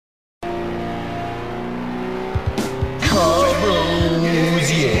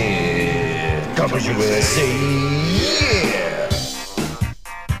Campus USA. Yeah.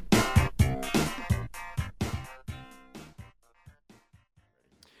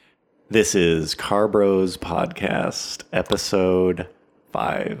 This is Carbros Podcast, episode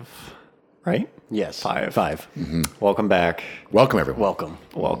 5, right? Yes. 5. Mm-hmm. Welcome back. Welcome, everyone.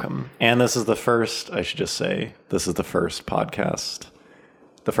 Welcome. And this is the first, I should just say, this is the first podcast,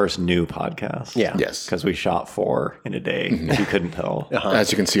 the first new podcast. Yeah. Yes. Because we shot 4 in a day, if you couldn't tell.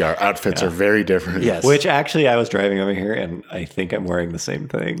 As you can see, our outfits are very different. Yes. Which actually, I was driving over here and I think I'm wearing the same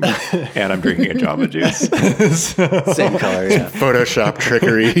thing. And I'm drinking a Jamba Juice. Same color, yeah. Photoshop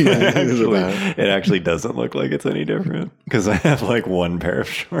trickery. It actually doesn't look like it's any different because I have like one pair of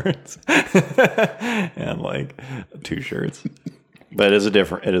shorts and like 2 shirts. But it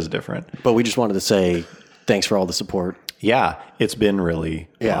is different. But we just wanted to say thanks for all the support. Yeah, it's been really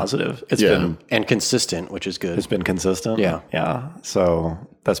Yeah. positive. It's Yeah. been And consistent, which is good. it's been consistent. Yeah. Yeah. So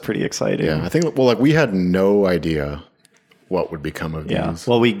that's pretty exciting. Yeah, I think, well, like we had no idea what would become of Yeah. these.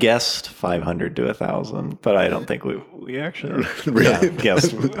 Well, we guessed 500 to 1,000, but I don't think we actually Really?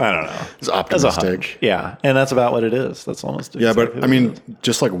 guessed. I don't know. It's As a optimistic. hunch. Yeah. And that's about what it is. That's almost Yeah, but exactly I what mean, it is.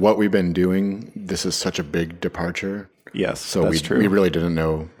 just like what we've been doing, this is such a big departure. Yes, So that's true. we really didn't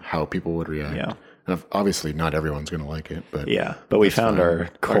know how people would react. Yeah. And obviously, not everyone's going to like it, but Yeah, but we found our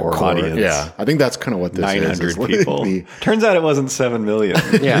core audience. Yeah, I think that's kind of what this 900 is. people. Turns out it wasn't 7 million.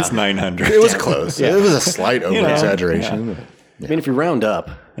 Yeah. It's 900. It was close. It was a slight over exaggeration. I mean, if you round up,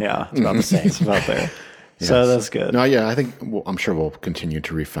 Yeah, it's about the same. It's about there. So that's good. No, yeah, I think I'm sure we'll continue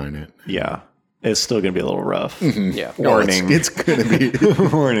to refine it. Yeah, it's still going to be a little rough. yeah. Warning. It's going to be.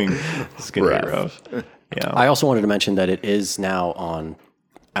 Warning. It's going to be Rough. rough. Yeah. I also wanted to mention that it is now on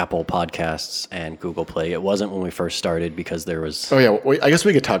Apple Podcasts and Google Play. It wasn't when we first started because there was Oh yeah, I guess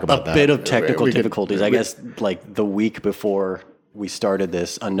we could talk about that. a bit of technical We could- difficulties. I guess like the week before we started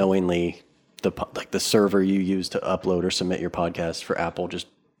this, unknowingly, the server you use to upload or submit your podcast for Apple just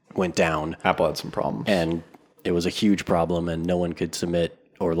went down, Apple had some problems. and it was a huge problem, and no one could submit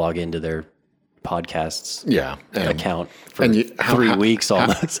or log into their podcasts Yeah, and- account for and 3 weeks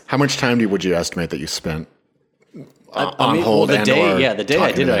almost. How much time would you estimate that you spent on I mean, hold? well, and the or day I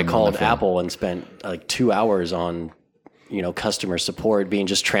talking did to it, I them on called the phone? Apple and spent like 2 hours on, customer support, being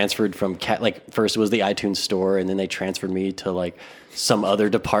just transferred from first it was the iTunes store, and then they transferred me to like some other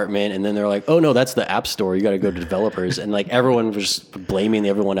department, and then they're like, oh no, that's the App Store, you got to go to developers, and like everyone was just blaming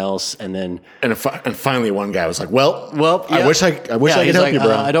everyone else, and then And finally, one guy was like, "Well, I yeah. wish I could Yeah, help he's like, you,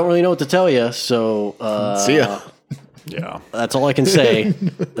 bro. I don't really know what to tell you, so See ya." yeah. that's all I can say.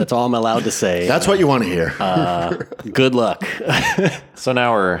 That's all I'm allowed to say. That's what you want to hear. Good luck. So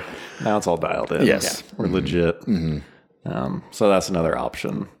now it's all dialed in. Yes. We're legit. So that's another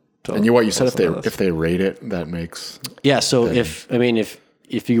option. to and you said listen to this. if they rate it, that makes Yeah, so if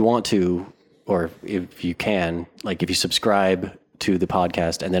you want to, or if you can, like if you subscribe to the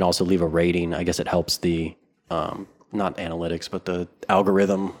podcast and then also leave a rating, I guess it helps the not analytics, but the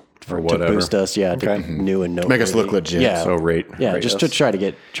algorithm to whatever. boost us, to new and noteworthy. make us look legit. Yeah, So rate just us. to try to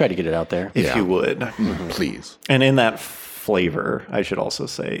get it out there. if you would. Please. And in that flavor, I should also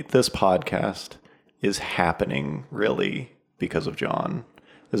say this podcast is happening really because of John.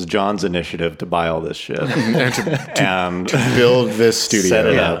 This is John's initiative to buy all this shit and Build this studio. set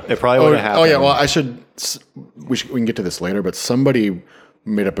it up. It probably would have happened. Oh yeah. Well, we can get to this later, but somebody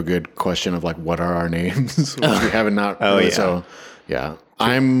made up a good question of like, what are our names? Which we haven't not. Oh, really, yeah. So yeah,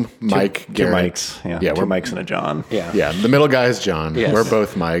 I'm Mike. Two Garrett. Mikes. Yeah, Yeah, two we're- Mikes and a John. Yeah, Yeah, the middle guy is John. Yes. We're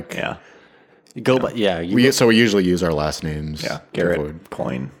both Mike. Yeah. go, but yeah, you, We usually use our last names. Yeah. to Garrett avoid-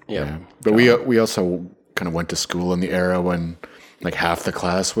 Coin. yeah. But we also kind of went to school in the era when like half the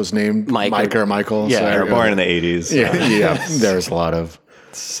class was named Mike or Michael. Yeah, so, They were born in the 80s. yeah. There's a lot of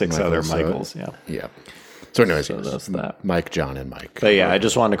 6 other Michaels, so- Michaels. Yeah. yeah. So anyways, yes. that's that. Mike, John, and Mike. But yeah, I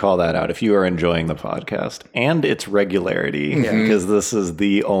just wanted to call that out. If you are enjoying the podcast and its regularity, because this is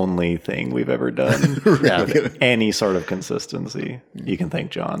the only thing we've ever done with any sort of consistency, you can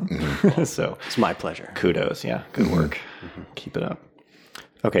thank John. So It's my pleasure. kudos. Yeah, good work. Keep it up.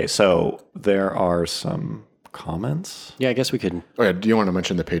 Okay, so there are some comments. Yeah, I guess we could. Oh, yeah, do you want to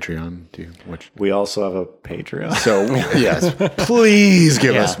mention the Patreon too? Which We also have a Patreon. so yes, please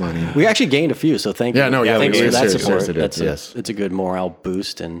give us money. We actually gained a few, so thank you. Yeah, no, yeah, thanks we for that seriously support. did, That's yes. it's a good morale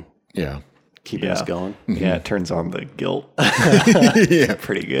boost and Yeah, keeping us going. Yeah, it turns on the guilt. yeah.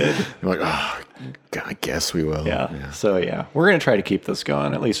 Pretty good. You're like, oh, God, I guess we will. Yeah. So yeah, we're gonna try to keep this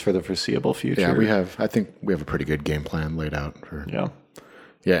going at least for the foreseeable future. Yeah, I think we have a pretty good game plan laid out for. Yeah.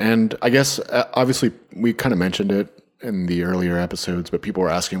 Yeah, and I guess obviously we kind of mentioned it in the earlier episodes, but people were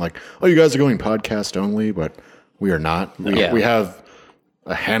asking like, "Oh, you guys are going podcast only," but we are not. We have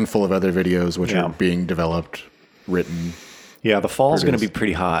a handful of other videos which Yeah. are being developed, written. Yeah, the fall's going to be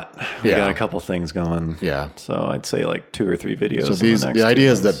pretty hot. We Yeah. got a couple things going. Yeah. So I'd say like 2 or 3 videos. So in the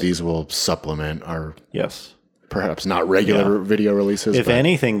idea is months. that these will supplement our Yes. perhaps not regular video releases. If but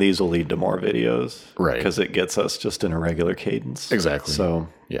anything, these will lead to more videos. Right. Because it gets us just in a regular cadence. Exactly. So,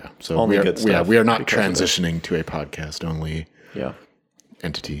 yeah. So Only we are, good stuff we are not because of it. transitioning to a podcast only yeah.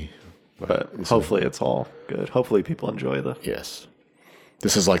 entity. But hopefully it's all good. Hopefully people enjoy the. Yes.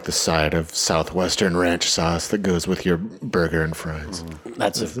 This is like the side of Southwestern ranch sauce that goes with your burger and fries.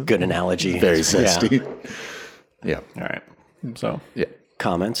 That's a good analogy. Very Yeah. zesty. Yeah. All right. So Yeah.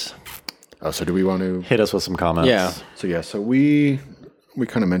 Comments? Oh, so do we want to? hit us with some comments. Yeah. So we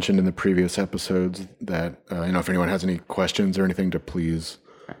kind of mentioned in the previous episodes that if anyone has any questions or anything, to please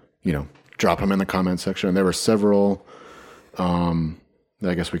drop them in the comment section. And there were several. That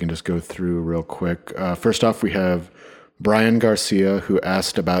I guess we can just go through real quick. First off, we have Brian Garcia, who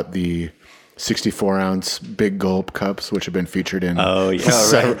asked about the 64-ounce Big Gulp cups, which have been featured in Oh, right.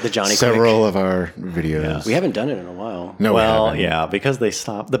 The Johnny several of our videos. We haven't done it in a while. No, we Well, haven't. yeah, because they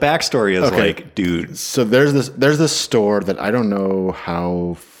stopped. The backstory is like, dude, So there's this store that I don't know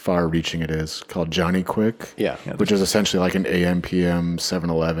how far reaching it is, called Johnny Quick. Yeah. Which is essentially like an AM PM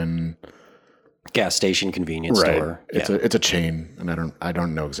 7-Eleven. Gas station convenience store. It's a chain, and I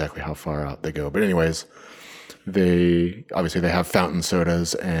don't know exactly how far out they go. But anyways, they have fountain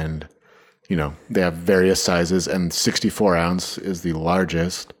sodas, and they have various sizes, and 64 ounce is the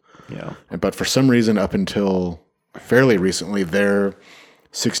largest. yeah. But for some reason, up until fairly recently, their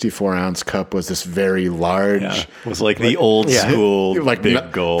 64 ounce cup was this very large. Yeah. It was like the old school Like big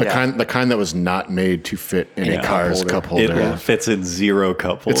not- goal. the kind that was not made to fit in a car's cup holder. It fits in 0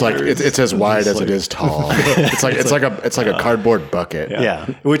 cup holders. It's like it's as wide as it is tall. it's like a cardboard bucket. Yeah.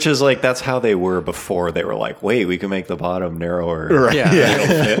 Which is like, that's how they were before. They were like, wait, we can make the bottom narrower. Right.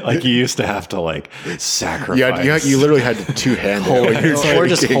 Yeah. Like you used to have to like sacrifice. You literally had to two-hand it. Or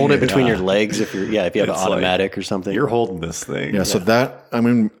just hold it between your legs if you have an It's automatic like, or something. You're holding this thing. Yeah, so that, I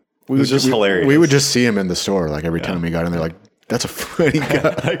mean, we was just hilarious. We would just see him in the store like every time we got in there, like, that's a funny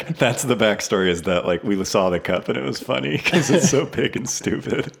guy. Like, that's the backstory, is that like we saw the cup and it was funny because it's so big and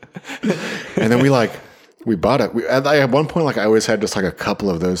stupid. And then we bought it. At one point, like, I always had just like a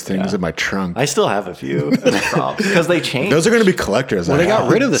couple of those things in my trunk. I still have a few because they changed. Those are going to be collectors. Well, they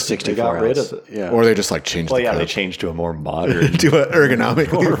got rid of the They 64 got rid ounce. of it. Yeah. Or they just like changed Well, the yeah, cup they changed to a more modern. to an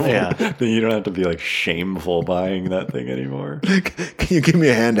ergonomic. Yeah. Then you don't have to be like shameful buying that thing anymore. Can you give me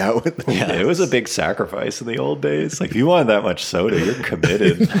a handout with that? Yeah, it was a big sacrifice in the old days. Like, if you wanted that much soda, you're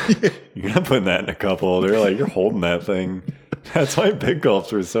committed. You're not putting that in a cup holder. Like, you're holding that thing. That's why Big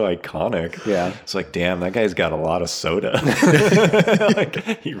Gulps were so iconic. Yeah. It's like, damn, that guy's got a lot of soda. Like,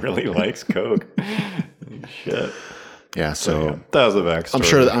 he really likes Coke. Shit. Yeah, so That was the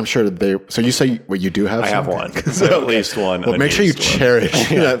backstory. I'm sure they. So you say you do have? I have some? one. At least one. Well, make sure you unused one. cherish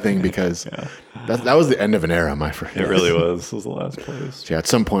that thing, because that was the end of an era, my friend. It really was. It was the last place. Yeah, at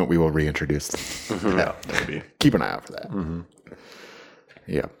some point we will reintroduce them. Yeah, maybe. Keep an eye out for that.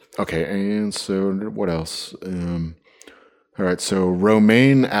 Yeah. Okay. And so what else? All right. So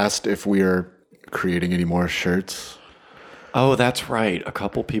Romaine asked if we are creating any more shirts. Oh, that's right. A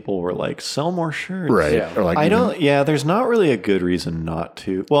couple people were like, sell more shirts. Right. Yeah. Or like I don't, yeah, there's not really a good reason not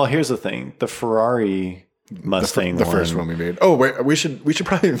to. Well, here's the thing. The Ferrari Mustang the first one we made. Oh, wait. We should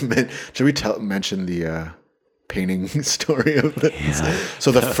probably should we mention the painting story of this?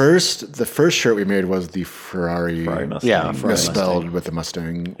 So the first shirt we made was the Ferrari Mustang. Yeah, Ferrari misspelled with the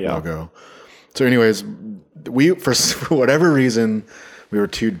Mustang Yeah. logo. So anyways, we for whatever reason we were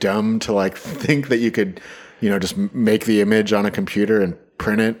too dumb to like think that you could, just make the image on a computer and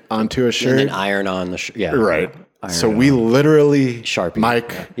print it onto a shirt. And then iron on the yeah. Right. So we literally, Sharpie.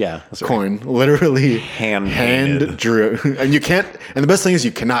 Mike Yeah. Coin, literally Hand drew. And you can't, and the best thing is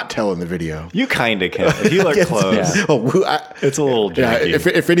you cannot tell in the video. You kind of can. If you look close, Yeah. It's a little janky.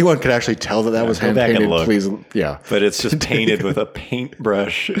 if anyone could actually tell that was go hand back and painted, look. please. Yeah. but it's just painted with a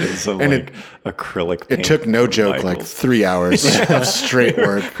paintbrush and some And acrylic paint. It took no from joke, like Michaels. 3 hours of straight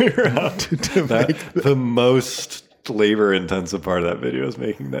work. to make The most labor-intensive part of that video is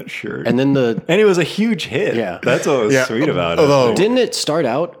making that shirt. And then And it was a huge hit. Yeah. That's what was Yeah. sweet about Although- it. didn't it start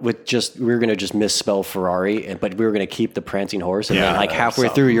out with we were going to just misspell Ferrari, but we were going to keep the prancing horse, and Yeah, then like halfway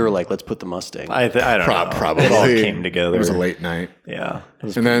something. through, you were like, let's put the Mustang. I don't know. probably It all came together. It was a late night. Yeah. It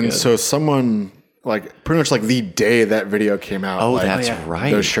was And pretty then good. so someone, like, pretty much like the day that video came out. Oh, like, that's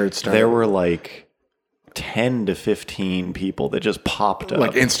right. Those shirts started. There were like 10 to 15 people that just popped up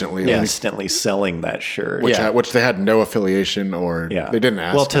Like instantly. like, instantly selling that shirt. which they had no affiliation or they didn't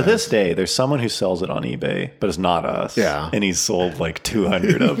ask. Well, to us. this day, there's someone who sells it on eBay, but it's not us. Yeah. And he's sold like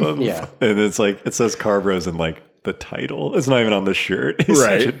 200 of them. Yeah. And it's like, it says Carbros in like the title. It's not even on the shirt. He's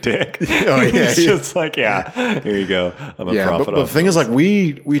Right. such a dick. Oh, yeah. It's just like, here you go. I'm a profit but the off thing is, like,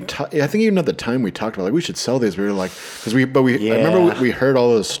 I think even at the time we talked about, like, we should sell these. We were like, I remember we heard all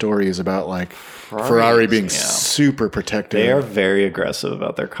those stories about, like, Ferrari being super protective. They are very aggressive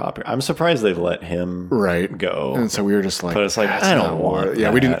about their copyright. I'm surprised they've let him go. And so we were just like, But it's like, that's I not don't want worth-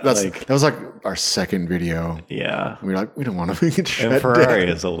 Yeah, we didn't. that. That was like our second video. Yeah. We were like, we don't want to get shut And Ferrari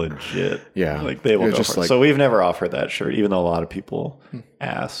down. is a legit. Yeah. Like they will It's go just for it. like- So we've never offered that shirt, even though a lot of people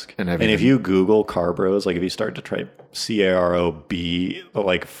ask. And And if you Google Carbros, like if you start to type CAROB, the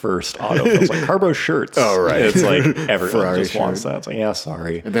like first autofills, like Carbro shirts. Oh, right. It's like everyone Ferrari just wants that. It's like, yeah,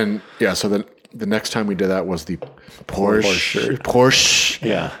 sorry. And then, so then the next time we did that was the Porsche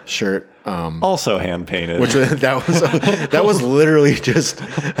Yeah. shirt. Also hand painted. Which that was literally just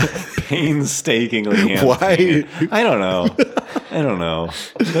painstakingly hand why. painted. I don't know.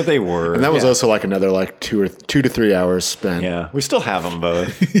 But they were. And that was also like another like 2 to 3 hours spent. Yeah. We still have them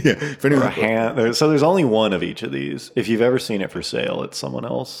both. Yeah. If anyone, So there's only one of each of these. If you've ever seen it for sale, it's someone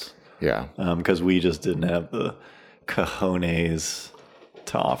else. yeah. Because we just didn't have the cojones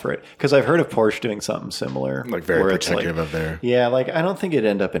to offer it. Because I've heard of Porsche doing something similar. Like very where it's protective of their. Yeah, like I don't think it'd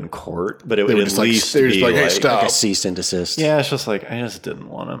end up in court, but it would were at just like- least they were just be like, hey, like, stop. A cease and desist. Yeah, it's just like, I just didn't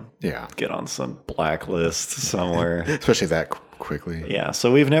want to Yeah. get on some blacklist somewhere. Especially that quickly. Yeah,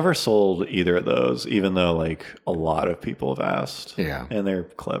 so we've never sold either of those, even though like a lot of people have asked. Yeah. And they're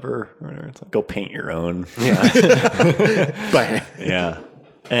clever. Or whatever. It's like, go paint your own. But Yeah.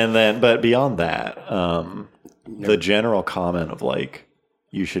 And then, but beyond that, the general comment of like,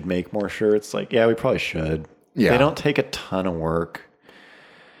 you should make more shirts. Like, yeah, we probably should. Yeah. They don't take a ton of work.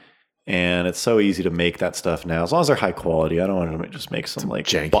 And it's so easy to make that stuff now. As long as they're high quality. I don't want to just make some like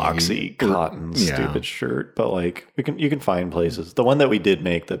janky boxy cotton yeah. stupid shirt. But like you can find places. The one that we did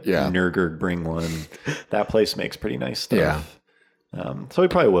make, the Nürburgring one, that place makes pretty nice stuff. Yeah. So we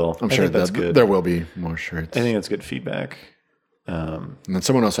probably will. I'm sure that's good. There will be more shirts. I think that's good feedback. And then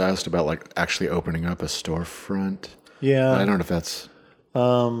someone else asked about like actually opening up a storefront. Yeah. I don't know if that's.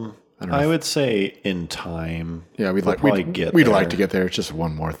 I would say in time. Yeah, we'd we'll like probably we'd, get we'd there. like to get there. It's just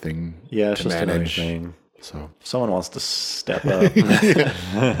one more thing. Yeah, it's to just another manage. thing. So Someone wants to step up,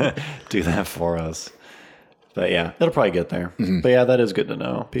 do that for us. But yeah, it'll probably get there. But yeah, that is good to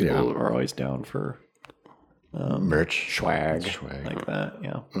know. People are always down for merch, swag like that.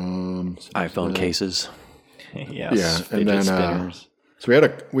 Yeah. iPhone cases. Yes. Yeah, and fidget then spinners. so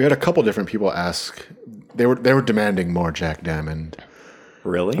we had a couple different people ask. They were demanding more Jack Diamond.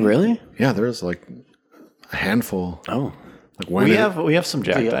 Really? Really? Yeah, there was like a handful. Oh. Like when We have some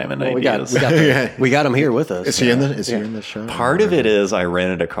Jack Diamond Well, ideas. we got him here with us. is he in the show? Part of it is I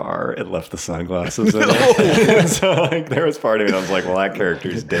rented a car and left the sunglasses in it. So like there was part of it I was like, well, that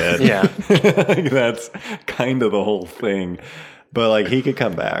character's dead. Yeah. Like, that's kind of the whole thing. But like he could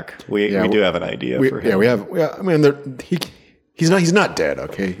come back. We do have an idea for him. Yeah, we have. Yeah, I mean, he's not dead.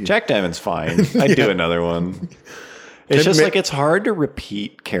 Okay. Jack Diamond's fine. I'd do another one. It's just like it's hard to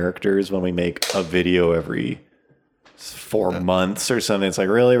repeat characters when we make a video every 4 months or something. It's like,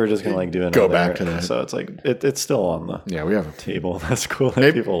 really, we're just gonna like do another. Go back to that. So it's like it's still on the Yeah, we have. table. That's cool.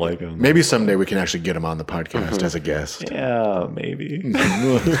 That people like him. Maybe someday we can actually get him on the podcast as a guest. Yeah, maybe.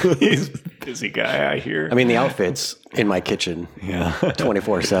 He's a busy guy, I hear. I mean, the outfit's in my kitchen yeah.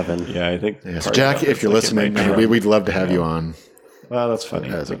 24/7. Yeah, I think. Yes, part of Jack, that if is, you're like, it listening, might be- we'd love to have you on. Well, that's funny.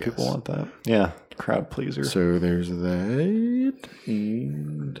 As a People guest. want that. Yeah, crowd pleaser. So there's that.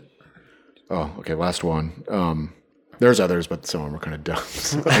 And okay, last one. There's others, but some of them were kind of dumb.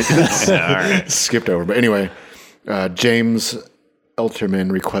 So I just skipped over. But anyway, James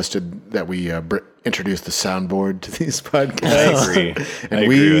Elterman requested that we introduce the soundboard to these podcasts. I agree. And I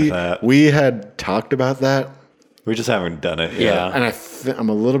agree with that. we had talked about that. We just haven't done it yet. Yeah. And I'm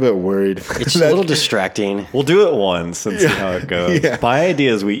a little bit worried. It's a little distracting. We'll do it once and see how it goes. Yeah. My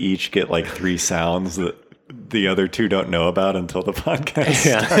idea is we each get like 3 sounds that the other 2 don't know about until the podcast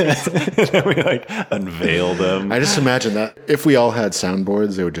starts. And then we like unveil them. I just imagine that if we all had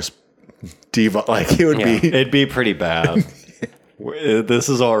soundboards, it would just like it would be. It'd be pretty bad. This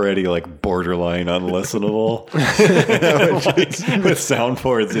is already like borderline unlistenable. Like, with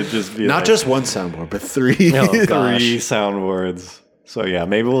soundboards, it'd just be Not like just one soundboard, but 3. 3 soundboards. So yeah,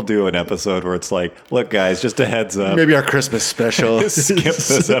 maybe we'll do an episode where it's like, look, guys, just a heads up. Maybe our Christmas special. Skip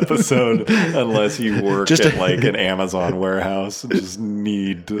this episode unless you work at like an Amazon warehouse and just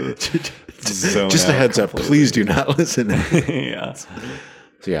need to zone Just a out heads up. Please do not listen. yeah. So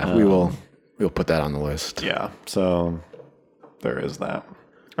yeah, we'll put that on the list. Yeah. So there is that.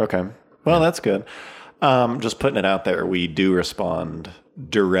 Okay. Well, that's good. Just putting it out there, we do respond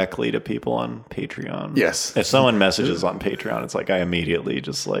directly to people on Patreon. Yes. If someone messages on Patreon, it's like I immediately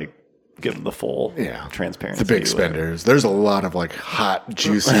just like give them the full transparency. The big spenders. There's a lot of like hot,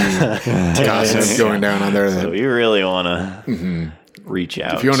 juicy gossip going down on there. So you really want to reach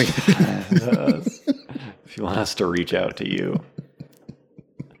out. If you want to, if you want us to reach out to you,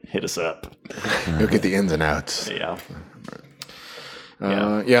 hit us up. you'll get the ins and outs. Yeah.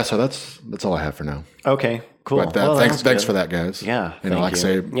 So that's all I have for now. Okay. Cool. But Well, thanks for that, guys. Yeah, And like I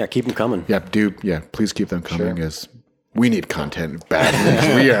say, Yeah, keep them coming. please keep them coming as we need content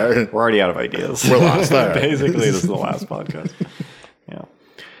badly. We're already out of ideas. We're lost. Basically, this is the last podcast. Yeah.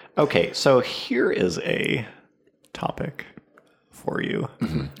 Okay, so here is a topic for you.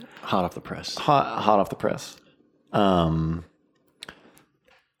 Hot off the press. Hot off the press. In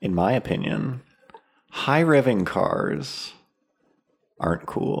my opinion, high revving cars aren't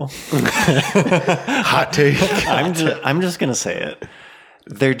cool. Hot take. I'm just gonna say it.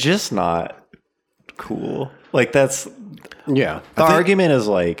 They're just not cool. Like that's Yeah. the argument is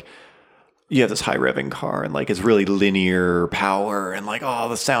like you have this high revving car and like it's really linear power and like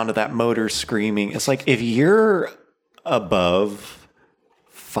the sound of that motor screaming. It's like if you're above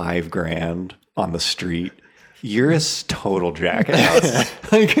 $5,000 on the street, you're a total jackass.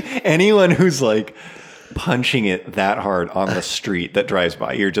 Like anyone who's like punching it that hard on the street that drives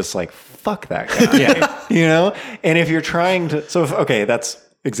by, you're just like, fuck that guy. Yeah. And if you're trying to, that's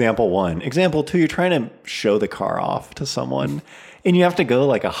example one. Example two, you're trying to show the car off to someone and you have to go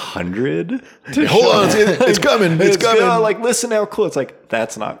like 100 to Hold on, it's coming. It's coming. Like, listen how cool. It's like,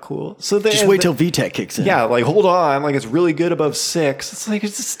 that's not cool. So then, Just wait till VTEC kicks in. yeah, like, hold on. Like, it's really good above 6. It's like,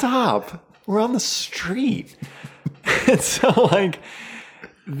 just stop. We're on the street. And so, like,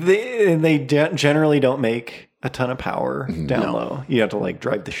 they generally don't make a ton of power down low. You have to, like,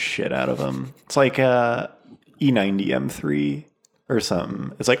 drive the shit out of them. It's like E90 M3 or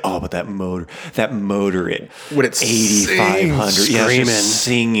something. It's like, but that motor When it's 8,500, screaming.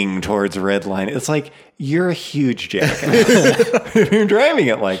 singing towards red line. It's like, you're a huge jackass if you're driving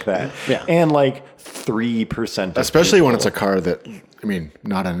it like that. Yeah. And like 3%. Especially when it's a car that, I mean,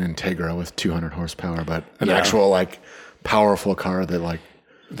 not an Integra with 200 horsepower, but an actual like powerful car that like.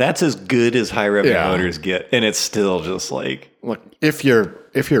 That's as good as high revving motors get, and it's still just like. Look, if you're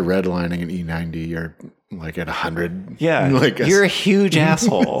redlining an E90, you're like at 100. Yeah, like you're a huge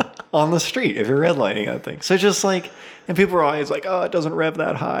asshole on the street if you're redlining that thing. So just like, and people are always like, it doesn't rev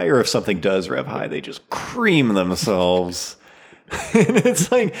that high. Or if something does rev high, they just cream themselves. And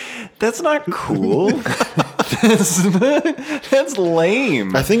it's like, that's not cool. That's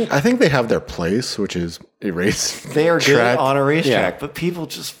lame. I think they have their place, which is a race. They are track. good on a racetrack, but people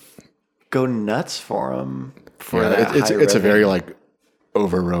just go nuts for them. It's a very like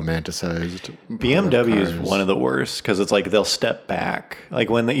over romanticized. BMW is one of the worst because it's like they'll step back, like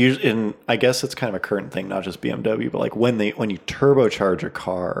when they use. And I guess it's kind of a current thing, not just BMW, but like when you turbocharge a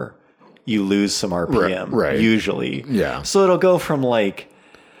car, you lose some RPM, right. Usually, Yeah. So it'll go from like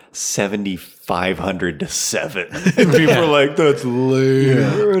 7,500 to 7, and people are like, "That's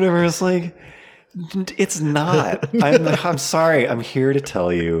lame," or whatever. It's like, it's not. I'm sorry. I'm here to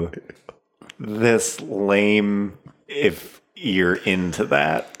tell you, this lame. If you're into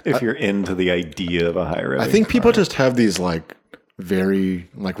that, if you're into the idea of a high revving, I think people just have these like very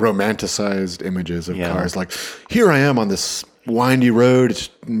like romanticized images of cars. Like, here I am on this windy road. It's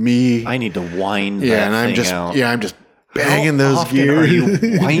me. I need to wind. Yeah, that and I'm thing just out. I'm just banging How those often gears. Are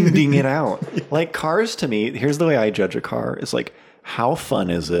you winding it out? Like cars to me, here's the way I judge a car: is like, how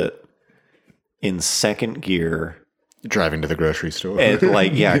fun is it in second gear? Driving to the grocery store. And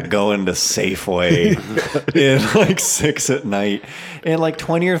like, going to Safeway at like 6 at night and like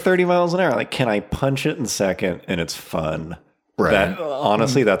 20 or 30 miles an hour. Like, can I punch it in second and it's fun? Right. That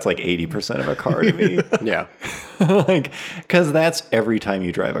honestly, that's like 80% of a car to me. Yeah. Like, because that's every time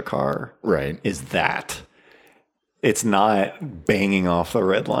you drive a car. Right. Is that? It's not banging off the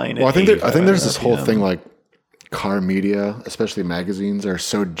red line. Well, I think there's this whole RPM. thing like car media, especially magazines, are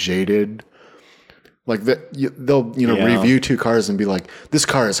so jaded Like they'll review two cars and be like, this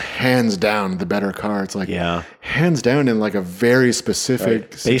car is hands down the better car. It's like hands down in like a very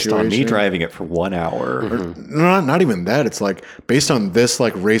specific situation. Based on me driving it for 1 hour. Not even that. It's like based on this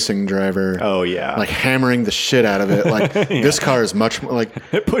like racing driver. Oh yeah, like hammering the shit out of it. Like this car is much more like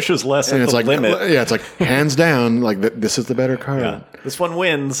it pushes less than it's the like limit. Yeah, it's like hands down. Like this is the better car. Yeah. This one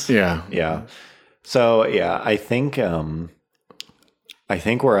wins. Yeah. So yeah, I think where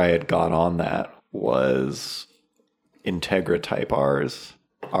I had got on that was Integra Type R's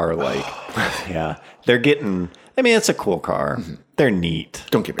are like, they're getting. I mean, it's a cool car. Mm-hmm. They're neat.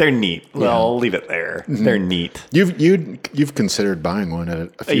 Don't get me. They're neat. Yeah. Well, I'll leave it there. Mm-hmm. They're neat. You've considered buying one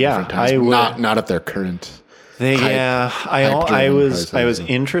at a few different times. I would. Not at their current. I was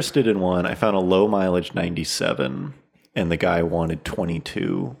interested in one. I found a low mileage 97, and the guy wanted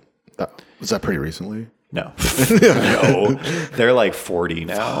 22. Was that pretty recently? No, no, they're like 40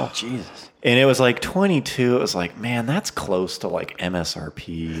 now. Oh, Jesus. And it was like 22. It was like, man, that's close to like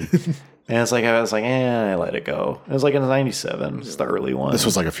MSRP. And it's like, I was like, I let it go. It was like in the 97. It's the early one. This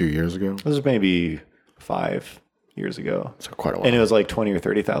was like a few years ago. This was maybe 5 years ago. So quite a while. And it was like 20 or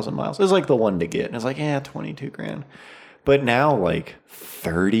 30,000 miles. It was like the one to get. And it's like, 22 grand. But now like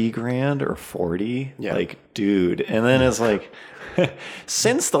 30 grand or 40. Yeah. Like, dude. And then it's like,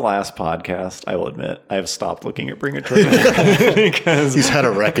 since the last podcast, I will admit, I have stopped looking at Bring a Trailer because he's had a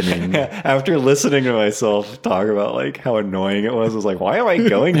reckoning. After listening to myself talk about like how annoying it was like, why am I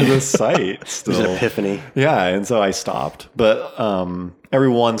going to this site still? There's an epiphany. Yeah, and so I stopped. But every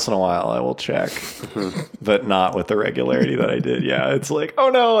once in a while I will check, but not with the regularity that I did. Yeah, it's like, oh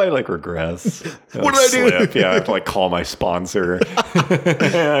no, I like regress. What did I do? Yeah, I have to like call my sponsor. We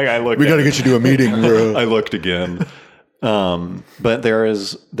got to get you to a meeting, bro. I looked again. But there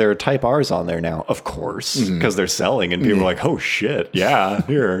are Type R's on there now, of course, because they're selling, and people are like, oh shit, yeah,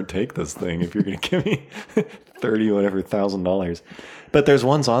 here, take this thing if you're gonna give me $30,000. But there's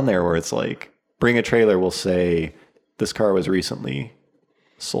ones on there where it's like, Bring a Trailer will say this car was recently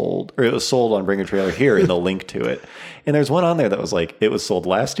sold, or it was sold on Bring a Trailer here, and they'll link to it. And there's one on there that was like, it was sold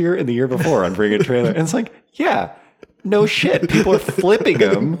last year and the year before on Bring a Trailer, and it's like, yeah. No shit. People are flipping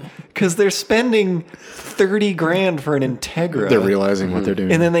them because they're spending 30 grand for an Integra. They're realizing what they're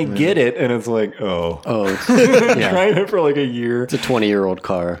doing. And then they get it and it's like, trying it for like a year. It's a 20-year-old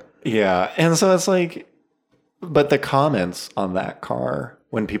car. Yeah. And so it's like, but the comments on that car,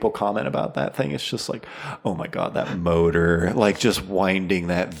 when people comment about that thing, it's just like, oh my God, that motor, like just winding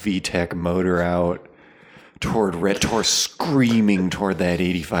that VTEC motor out toward screaming toward that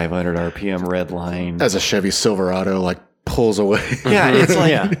 8,500 RPM red line. As a Chevy Silverado like pulls away. Yeah, it's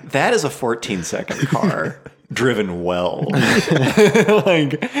like that is a 14-second car driven well.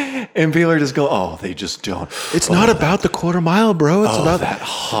 Like, and people are just go, they just don't. It's not about the quarter mile, bro. It's about that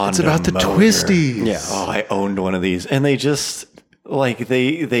Honda. It's about the motor. twisties. Yeah. I owned one of these, and they just like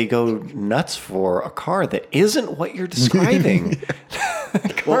they go nuts for a car that isn't what you're describing.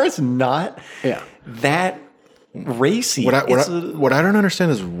 The car is not that racy. What I don't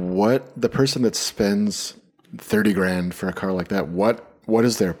understand is what the person that spends 30 grand for a car like that, what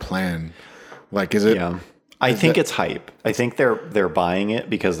is their plan? Like, is it? Yeah, I think it's hype. I think they're buying it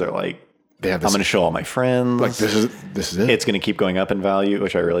because they're like, I'm going to show all my friends. Like this is it. It's going to keep going up in value,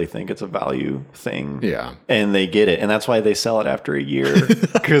 which I really think it's a value thing. Yeah, and they get it, and that's why they sell it after a year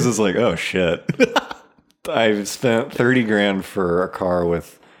because it's like, oh shit, I've spent 30 grand for a car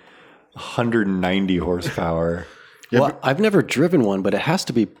with 190 horsepower. Well, I've never driven one, but it has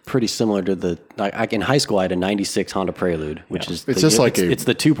to be pretty similar to in high school, I had a 96 Honda Prelude, which is it's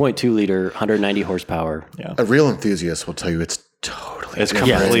the 2.2 liter, 1190 horsepower. Yeah. A real enthusiast will tell you it's totally it's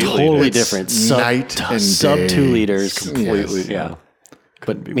different. completely different. Night and sub day. 2 liters. Completely. Yeah.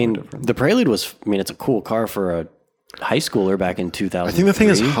 But I mean, the Prelude it's a cool car for a high schooler back in 2000. I think the thing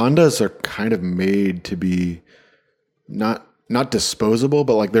is Hondas are kind of made to be not disposable,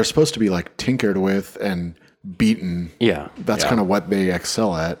 but like they're supposed to be like tinkered with and beaten. Yeah. That's kind of what they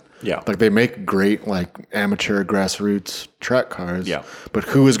excel at. Yeah. Like they make great like amateur grassroots track cars. Yeah. But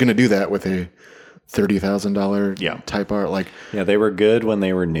who is going to do that with a $30,000 Type R? Like, they were good when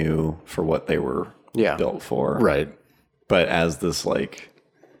they were new for what they were built for. Right. But as this like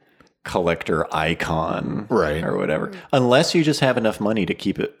collector icon, right, or whatever, unless you just have enough money to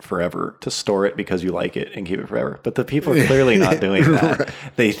keep it forever, to store it because you like it and keep it forever. But the people are clearly not doing that. Right.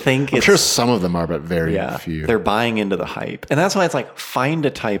 They think I'm sure some of them are, but very few. They're buying into the hype, and that's why it's like, find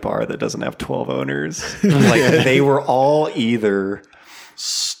a Type R that doesn't have 12 owners. Like they were all either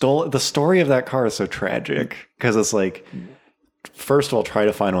stole. The story of that car is so tragic because it's like first of all, try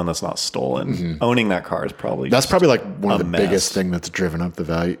to find one that's not stolen. Owning that car is probably That's probably like one of the mess. biggest thing that's driven up the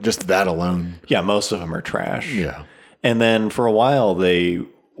value. Just that alone. Yeah, most of them are trash. Yeah. And then for a while they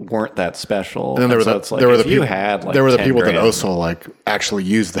weren't that special. And then there were so the, it's like there were if the you people, had like there were the 10 people that grand- also like actually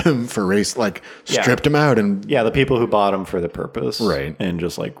used them for race, like stripped them out and Yeah, the people who bought them for the purpose, Right. and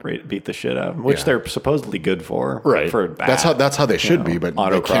just like beat the shit out of them, which Yeah. they're supposedly good for, right. For that. That's how they should be, but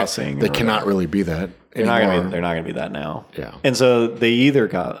autocrossing. they cannot really be that They're anymore. not gonna be that now. Yeah. And so they either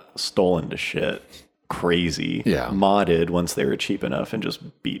got stolen to shit, crazy, Yeah. modded once they were cheap enough, and just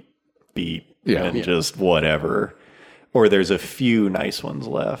beat, Yeah. and just whatever, or there's a few nice ones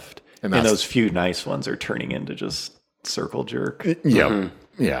left, and that's- those few nice ones are turning into just circle jerk Yeah.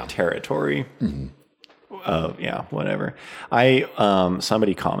 Yeah. territory. Yeah, whatever.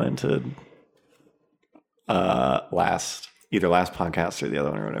 Somebody commented either last podcast or the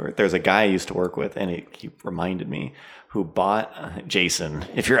other one or whatever. There's a guy I used to work with, and he reminded me, who bought Jason.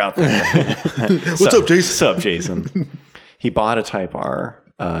 If you're out there, What's up, Jason? What's up, Jason? He bought a Type R,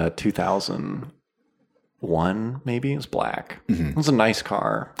 2001, maybe. It was black. It was a nice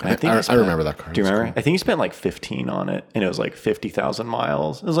car. And I remember that car. Do you It was remember? I think he spent like 15 on it, and it was like 50,000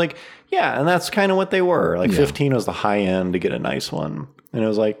 miles. It was like, yeah, and that's kind of what they were. Like 15 was the high end to get a nice one, and it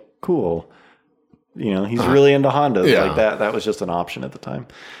was like, cool. You know, he's really into Hondas. Yeah. Like that was just an option at the time.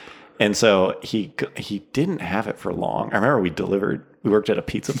 And so he didn't have it for long. I remember we worked at a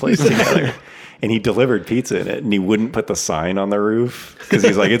pizza place together, and he delivered pizza in it, and he wouldn't put the sign on the roof because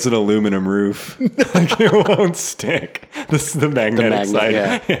he's like, it's an aluminum roof. Like, it won't stick. This is the magnetic sign.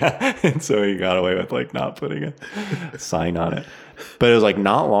 Yeah. And so he got away with like not putting a sign on it. But it was like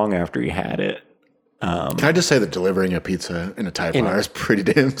not long after he had it. Can I just say that delivering a pizza in a Type R is pretty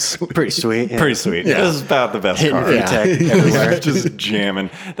damn sweet. Pretty sweet. Yeah. Pretty sweet. Yeah. This is about the best Hitting car. VTEC everywhere. Just jamming.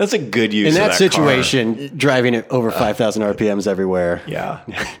 That's a good use In of that that situation, driving it over 5,000 RPMs everywhere. car. Yeah.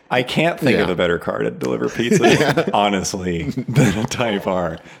 I can't think of Yeah. a better car to deliver pizza, honestly, than a Type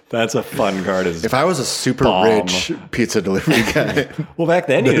R. That's a fun car to If I was a super Bomb. rich pizza delivery guy, Well, back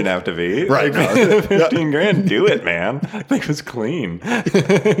then you didn't have to be. Right. Like, 15 grand, do it, man. I think it was clean.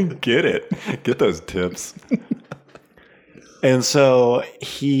 Get it. Get those tips. And so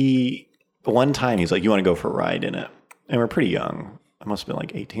one time he's like, you want to go for a ride in it? And we're pretty young. I must have been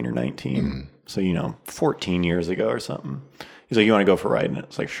like 18 or 19. So, 14 years ago or something. He's like, you want to go for a ride in it?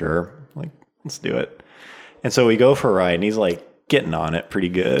 It's like, sure. I'm like, let's do it. And so we go for a ride, and he's like getting on it pretty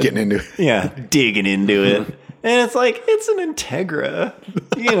good. getting into it. Yeah, digging into it. And it's like, it's an Integra,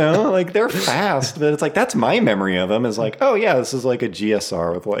 like they're fast, but it's like, that's my memory of them is like, oh yeah, this is like a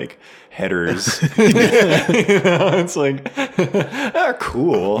GSR with like headers. It's like,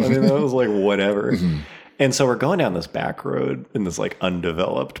 cool. I mean, that was like, whatever. And so we're going down this back road in this like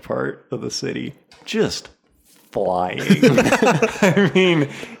undeveloped part of the city, just flying. I mean,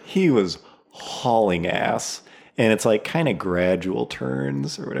 he was hauling ass. And it's like kind of gradual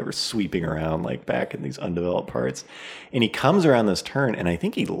turns or whatever, sweeping around like back in these undeveloped parts. And he comes around this turn, and I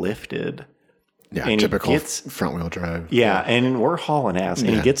think he lifted. Yeah, And he typical gets- front wheel drive. Yeah, and we're hauling ass. And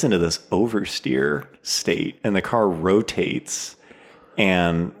he gets into this oversteer state, and the car rotates,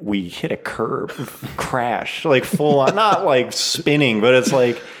 and we hit a curb, crash, like full on, not like spinning, but it's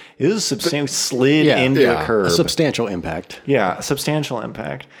like, it was substantial, slid into a curb. A substantial impact. Yeah, a substantial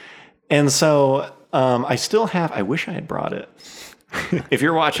impact. And so I wish I had brought it. If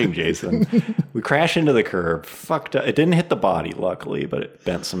you're watching, Jason, we crashed into the curb, fucked up. It didn't hit the body, luckily, but it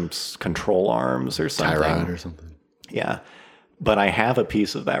bent some control arms or something. Tie rod or something. Yeah. But I have a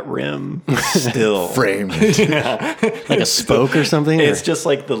piece of that rim still. Framed. Like a spoke or something? It's just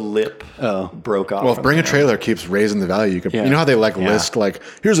like the lip broke off. Well, if Bring a Trailer keeps raising the value, you know how they list like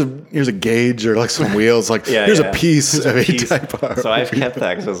here's a gauge or like some wheels, like here's a piece of a Type R. So I've kept that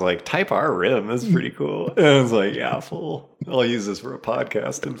because I was like, Type R rim is pretty cool. And I was like, yeah, full. I'll use this for a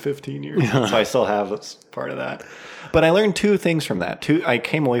podcast in 15 years. So I still have this part of that. But I learned two things from that. I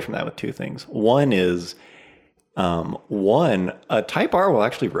came away from that with two things. One is, a Type R will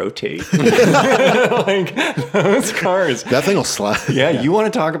actually rotate. Like those cars. That thing will slide. Yeah, you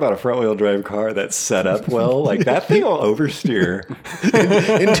want to talk about a front wheel drive car that's set up well? Like that thing will oversteer.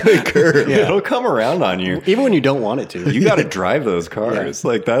 into a curve. It'll come around on you. Even when you don't want it to. You got to drive those cars.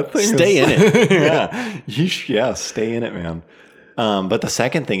 Like that thing. Stay in it. Yeah, stay in it, man. But the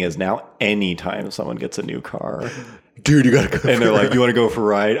second thing is now anytime someone gets a new car Dude, you gotta go. and they're like, you want to go for a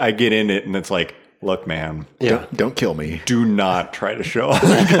ride? I get in it and it's like, look, man, Don't kill me. do not try to show off.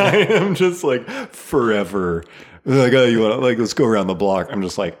 Like, I am just like forever. Like, oh, you want to, like, let's go around the block. I'm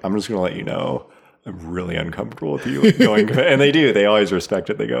just like, I'm just going to let you know. I'm really uncomfortable with you going, and they do. They always respect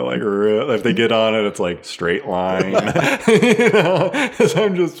it. They go like, if they get on it, it's like straight line. So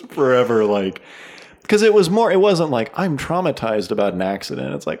I'm just forever like, because it wasn't like I'm traumatized about an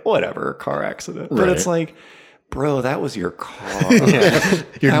accident. It's like whatever, car accident. But it's like, bro, that was your car.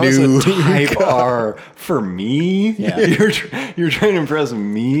 Your that new was a Type R for me. Yeah. You're trying to impress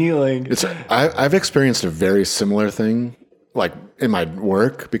me. Like I've experienced a very similar thing, like in my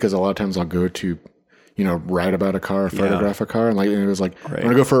work, because a lot of times I'll go to, write about a car, or photograph a car, and like it was like, want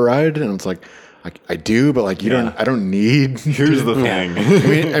to go for a ride, and it's like, I do, but like I don't need. Here's the thing.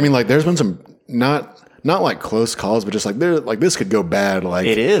 I mean, like there's been some not like close calls, but just like this could go bad. Like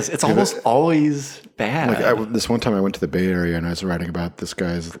It is. It's almost always bad. like this one time I went to the Bay Area and I was writing about this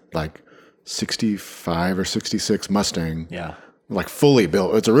guy's like 65 or 66 Mustang. Yeah. Like fully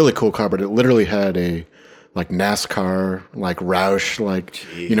built. It's a really cool car, but it literally had a like NASCAR, like Roush, like,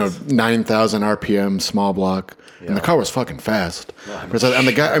 9,000 RPM small block. And the car was fucking fast. And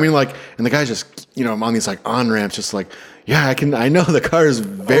the guy just, I'm on these like on ramps, just like, yeah, I know the car is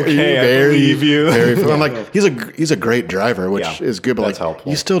very, I believe you. very. I'm like, he's a great driver, which is good, but that's like,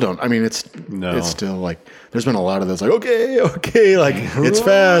 helpful. you still don't. I mean, it's still like, there's been a lot of those, like, okay, like it's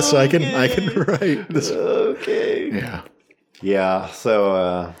fast, so I can write this. Okay. Yeah.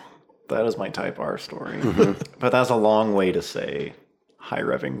 So that is my Type R story, but that's a long way to say high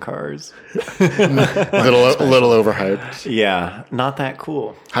revving cars. a little overhyped. Yeah, not that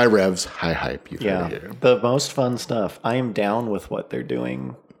cool. High revs, high hype. You've heard it here. The most fun stuff. I am down with what they're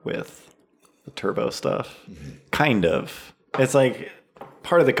doing with the turbo stuff. Kind of. It's like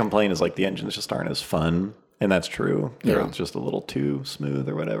part of the complaint is like the engines just aren't as fun, and that's true. They're just a little too smooth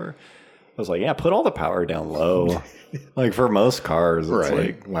or whatever. I was like, yeah, put all the power down low. Like for most cars, it's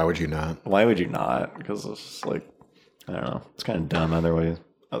like, why would you not? why would you not? Because it's just like, I don't know. It's kind of dumb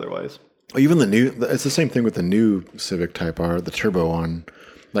otherwise. Even it's the same thing with the new Civic Type R, the turbo one.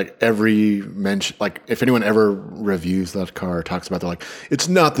 Like every mention, like if anyone ever reviews that car or talks about, they're like, it's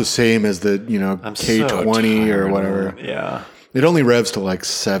not the same as the K20 or whatever. Yeah, it only revs to like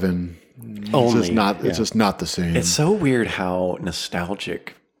 7. It's just not the same. it's so weird how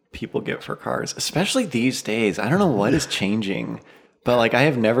nostalgic people get for cars, especially these days. I don't know what is changing, but like I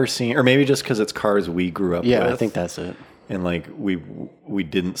have never seen, or maybe just because it's cars we grew up with. Yeah, I think that's it. And like we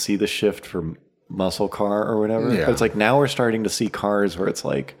didn't see the shift from muscle car or whatever. Yeah. But it's like now we're starting to see cars where it's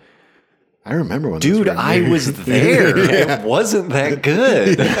like, I remember when dude, I was there. It wasn't that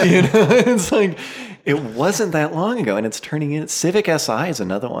good. It's like it wasn't that long ago, and it's turning in. Civic Si is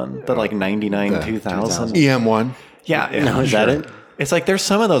another one. The like 99 2000. EM1. Yeah. No, is that it? It's like there's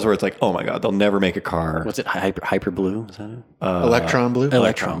some of those where it's like, oh my god, they'll never make a car. What's it? Hyper Blue? Is that it? Electron Blue.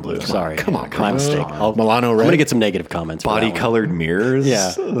 Electron Blue. Sorry. Come on, My mistake. Milano I'm Red. going to get some negative comments. for that Body one. colored mirrors.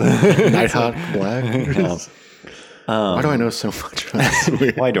 Yeah. Nighthawk Black. Why do I know so much about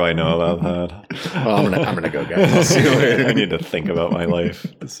this? Why do I know about that? Well, I'm gonna go, guys. I need to think about my life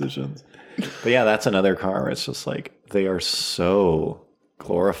decisions. But yeah, that's another car. It's just like they are so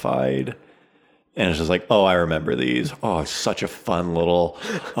glorified. And it's just like, oh, I remember these. Oh, such a fun little,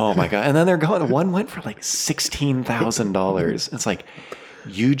 oh my God. And then they're going, one went for like $16,000. It's like,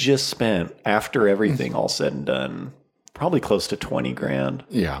 you just spent, after everything all said and done, probably close to 20 grand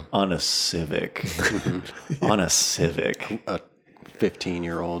on a Civic. On a Civic. A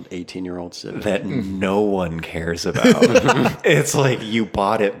 15-year-old, 18-year-old Civic. That no one cares about. It's like you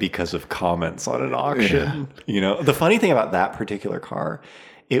bought it because of comments on an auction. The funny thing about that particular car,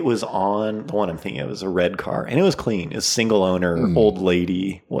 it was on, the one I'm thinking of is a red car, and it was clean. It's single owner, old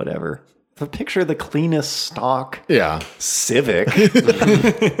lady, whatever. The picture of the cleanest stock Civic,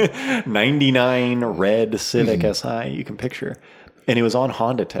 99 red Civic Si you can picture. And it was on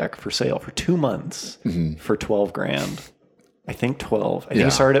Honda Tech for sale for 2 months for 12 grand. I think 12. I think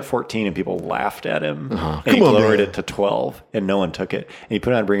he started at 14 and people laughed at him. And he lowered it to 12 and no one took it. And he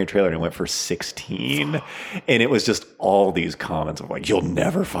put it on Bring a Trailer and it went for 16. And it was just all these comments of like, you'll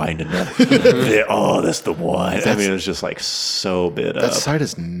never find enough. Oh, that's the one. I mean, it was just like so bit up. That site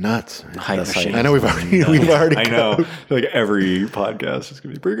is nuts. Hype machine. I know we've already. I know. Like every podcast is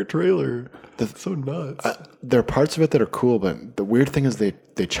going to be Bring a Trailer. That's so nuts. There are parts of it that are cool, but the weird thing is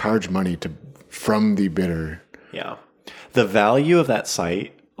they charge money from the bidder. Yeah. The value of that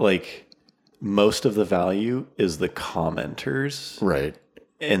site, like most of the value is the commenters. Right.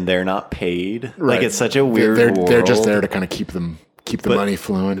 And they're not paid. Right. Like it's such a weird world. They're just there to kind of keep the money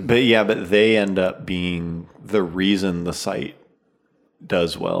flowing. But they end up being the reason the site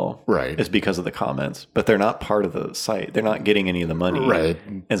does well. Right. Is because of the comments. But they're not part of the site. They're not getting any of the money. Right.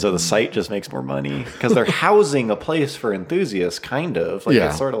 And so the site just makes more money because they're housing a place for enthusiasts, kind of. Like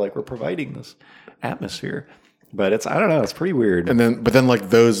it's sort of like we're providing this atmosphere. But I don't know, it's pretty weird. But then like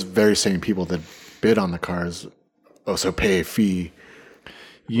those very same people that bid on the cars also pay a fee.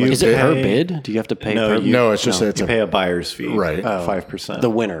 Is it per bid? Do you have to pay per bid? No, it's just you pay a buyer's fee, Right. 5%. The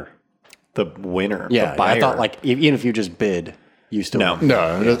winner. The winner, Yeah, the buyer. I thought like even if you just bid, you still No. win.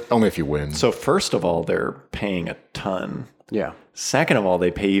 No, only if you win. So first of all, they're paying a ton. Yeah. Second of all,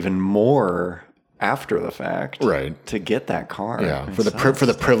 they pay even more after the fact, Right. to get that car. Yeah, And for the so for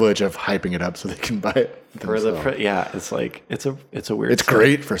the privilege of hyping it up so they can buy it. for the themselves. it's like it's a weird. It's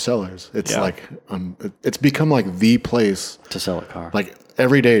great for sellers. It's Yeah. like it's become like the place. To sell a car. Like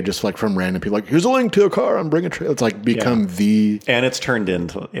every day, just like from random people, like here's a link to a car. I'm bringing a trailer. It's like become the. And it's turned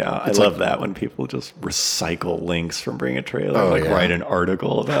into I love that when people just recycle links from Bring a Trailer, yeah. write an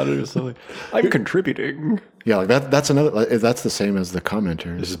article about it or something. I'm contributing. Yeah, like that's another. Like, that's the same as the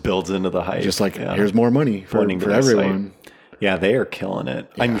commenters. It just builds into the hype. Just like here's more money for Pointing to their everyone. site. Yeah, they are killing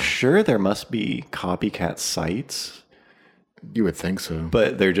it. I'm sure there must be copycat sites, You would think so.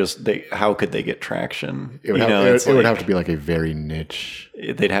 but they're just how could they get traction? It would, it would have to be like a very niche.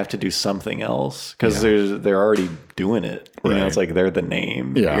 They'd have to do something else because they're already doing it. You know, it's like they're the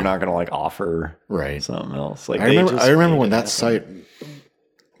name. Yeah. You're not going to like offer Right. something else. Like I remember when that site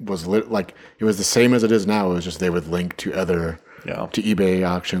was like it was the same as it is now. It was just they would link to other to eBay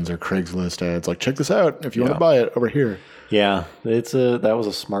auctions or Craigslist ads. Like check this out if you want to buy it over here. Yeah, that was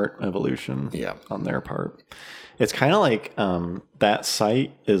a smart evolution. Yeah. On their part, it's kind of like that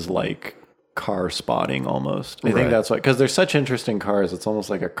site is like car spotting almost. I think that's why, because they're such interesting cars. It's almost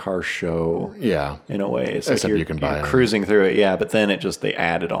like a car show. Yeah. In a way, it's Except like you can buy it. cruising through it. Yeah, but then they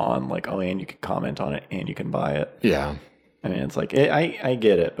added on like, oh, and you can comment on it and you can buy it. Yeah. I mean, it's like I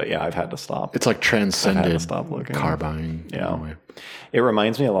get it, but yeah, I've had to stop. It's like transcended stop looking. car buying. in Yeah. a way. It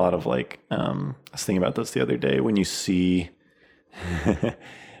reminds me a lot of like, I was thinking about this the other day when you see,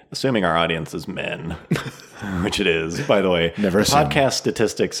 assuming our audience is men, which it is, by the way, Never the assume. podcast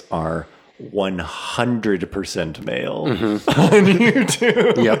statistics are 100% male on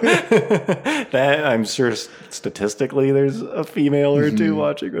YouTube. Yep. That I'm sure statistically there's a female or two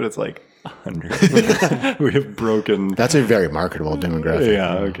watching, but it's like 100. We have broken. That's a very marketable demographic.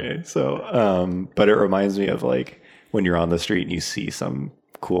 Yeah. Okay. So, but it reminds me of like when you're on the street and you see some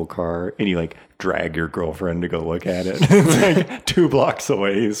cool car and you like drag your girlfriend to go look at it. It's like 2 blocks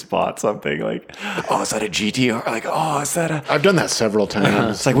away, you spot something like, oh, is that a GTR? Like, oh, is that a? I've done that several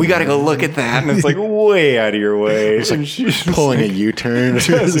times. It's like we got to go look at that, and it's like way out of your way. It's like she's Pulling a U-turn.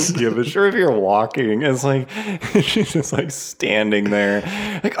 doesn't give a sure if you're walking. It's like she's just like standing there,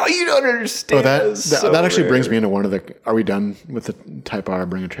 like, oh, you don't understand. That actually brings me into one of the. Are we done with the Type R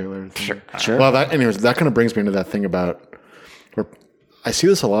bring a trailer thing? Sure. Well, that kind of brings me into that thing about where I see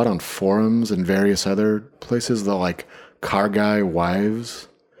this a lot on forums and various other places. The like car guy wives.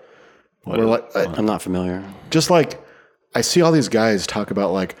 Where like I'm not familiar. just like I see all these guys talk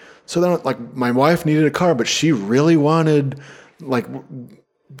about like, so then like my wife needed a car, but she really wanted like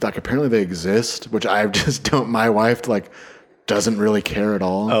apparently they exist, which I just don't. My wife like doesn't really care at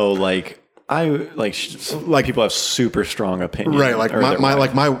all. Oh, like like people have super strong opinions, Right,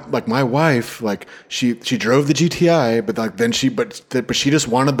 like my wife, like she drove the GTI, but like then but she just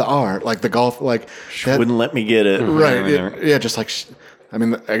wanted the R, like the Golf, like that, wouldn't let me get it. right, yeah, just like I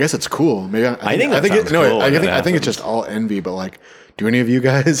mean, I guess it's cool. Maybe I think that sounds cool when it I think it's just all envy, but like, do any of you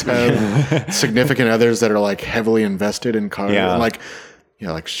guys have significant others that are like heavily invested in cars? Yeah. And like,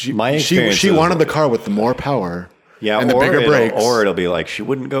 yeah, like she experience is- wanted the car with the more power. Yeah, and the or bigger brakes. or it'll be like she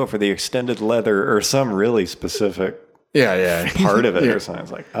wouldn't go for the extended leather or some really specific yeah, part of it Yeah. or something.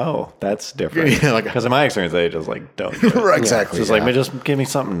 It's like, oh, that's different. Yeah, like- because in my experience, they just like don't. Do it. Right, exactly. It's just like, just give me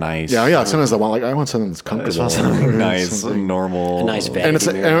something nice. yeah. Sometimes I want something that's I comfortable. just want something or nice, something. normal, A nice And it's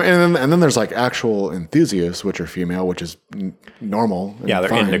vanity mirror. and then there's like actual enthusiasts, which are female, which is normal. and Yeah, they're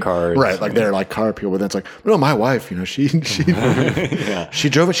fine. into cars. right? Like they're like car people. But then it's like, no, my wife, she she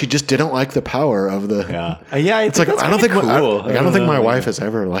drove it. She just didn't like the power of the. Yeah, yeah. It's like I don't think I don't think my wife has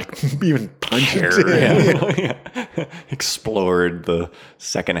ever like even punched it. explored the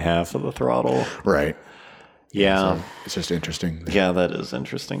second half of the throttle. Right. Yeah. It's just interesting. Yeah, that is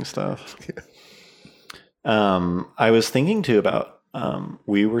interesting stuff. I was thinking too about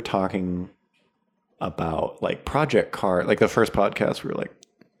we were talking about like Project Car, like the first podcast. We were like,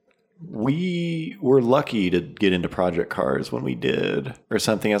 we were lucky to get into Project Cars when we did, or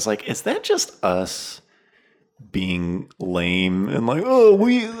something. I was like, is that just us being lame and like, oh,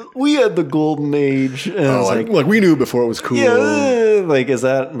 we had the golden age? And Oh, it's like we knew before it was cool. yeah, like, is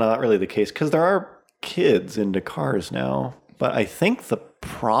that not really the case? Because there are kids into cars now, but I think the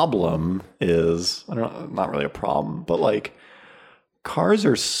problem is, I don't know, not really a problem, but like cars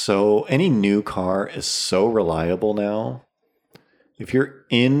are any new car is so reliable now. If you're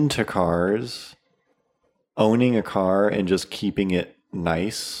into cars, owning a car and just keeping it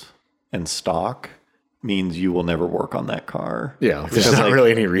nice and stock means you will never work on that car. Yeah, there's not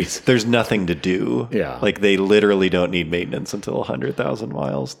really any reason. There's nothing to do. Yeah. Like they literally don't need maintenance until 100,000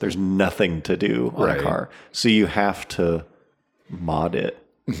 miles. There's nothing to do on a car. So you have to mod it.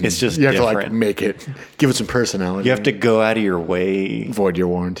 It's just You have different. to like make it, give it some personality. You have to go out of your way void your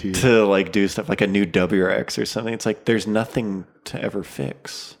warranty. to like do stuff like a new WRX or something. It's like there's nothing to ever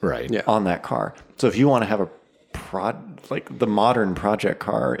fix Right. Yeah. on that car. So if you want to have like the modern project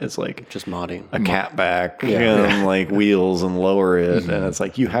car is like Just modding. a catback and like wheels and lower it, and it's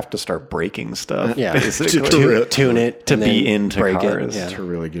like you have to start breaking stuff. Yeah. basically. Tune it to and be then into break cars. It. Yeah. To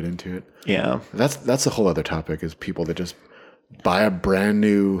really get into it. Yeah. That's a whole other topic is people that just buy a brand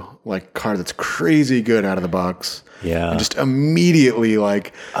new like car that's crazy good out of the box. Yeah. And just immediately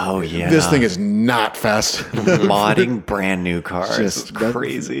like, Oh yeah. this thing is not fast. modding brand new cars Just- is that-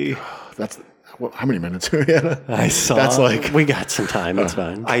 crazy. That's how many minutes? Yeah. I saw. That's like We got some time. It's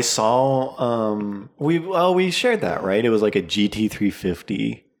fine. I saw. We shared that, right? It was like a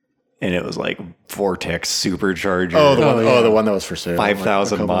GT350, and it was like Vortex supercharger. the one that was for sale.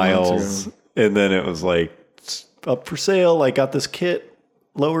 5,000 like, a couple months miles, ago. and then it was like it's up for sale. I got this kit,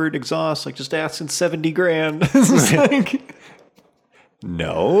 lowered exhaust, like just asking 70 grand. It's like,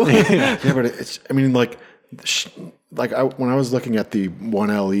 no. Yeah, but it's. I mean, like when I was looking at the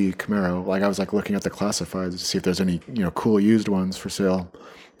 1LE Camaro, like I was like looking at the classifieds to see if there's any cool used ones for sale.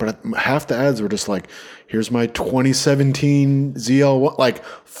 But half the ads were just like, "Here's my 2017 ZL1," like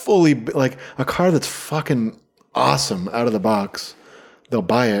fully like a car that's fucking awesome out of the box. They'll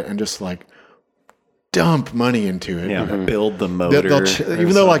buy it and just like dump money into it. Yeah, build the motor.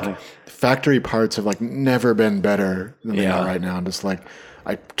 Even though like factory parts have like never been better than they Yeah. are right now. And just like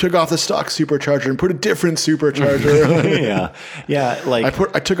I took off the stock supercharger and put a different supercharger. yeah. Like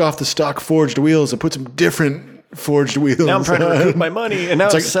I took off the stock forged wheels and put some different forged wheels. now I'm trying to recoup my money, and now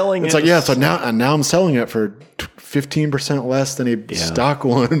I'm selling it. It's like so now I'm selling it for 15% less than a stock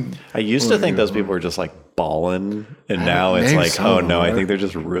one. I used to think those people were just like balling, and now it's think like, so, oh no, I right? think they're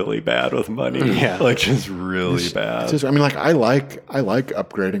just really bad with money. Yeah. like just really bad. Just, I mean, like I like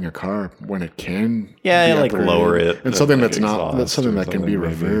upgrading a car when it can. Yeah, be like upgraded. lower it and something like that's not that's exhaust something or that can be something,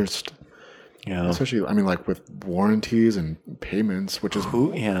 maybe. reversed. Yeah. Especially, I mean, like with warranties and payments, which is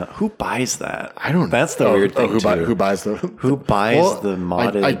Who buys that? I don't. That's the weird thing. Who too. buys the Who buys the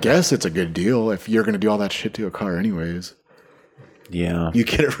modded? I guess it's a good deal if you're going to do all that shit to a car, anyways. Yeah, You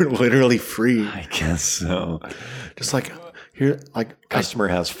get it literally free. I guess so. Just like here, like Customer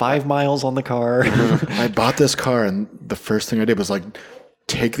has 5 miles on the car. I bought this car, and the first thing I did was like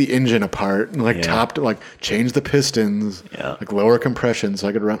take the engine apart and like change the pistons, like lower compression so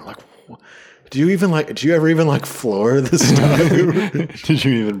I could run. Like, do you ever even like floor this stuff? Did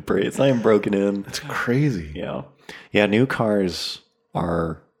you even break? It's not even broken in. It's crazy. Yeah. New cars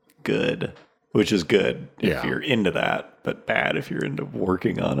are good, which is good if you're into that, but bad if you're into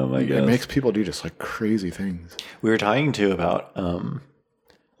working on them. I guess It makes people do just like crazy things. we were talking too about.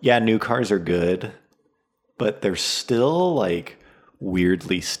 New cars are good, but they're still like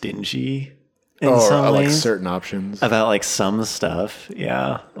weirdly stingy in some like ways. certain options. About like some stuff,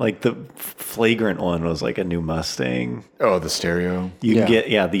 like the flagrant one was like a new Mustang. Oh, the stereo, You can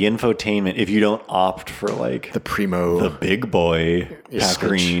get the infotainment if you don't opt for like the Primo. the big boy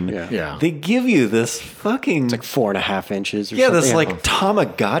screen. Yeah. They give you this fucking Like 4.5 inches. Or this something. like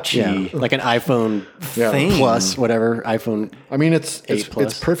Tamagotchi like an iPhone thing. Plus, whatever iPhone. I mean, it's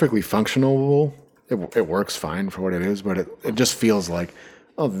plus. perfectly functional. It works fine for what it is, but it just feels like,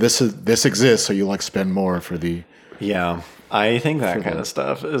 oh, this exists, so you like spend more for the. Yeah, I think that kind of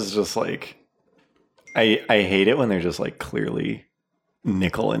stuff is just like, I hate it when they're just like clearly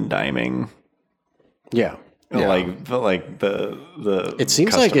nickel and diming. Yeah. Like the It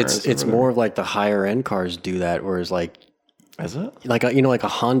seems like customers it's or more of like the higher end cars do that, whereas like whatever. Is it? like a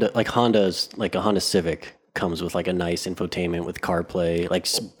Honda, like a Honda Civic comes with like a nice infotainment with CarPlay, like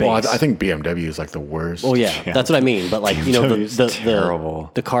space. Well, I think BMW is like the worst. Well, yeah, that's what I mean. But like BMW's the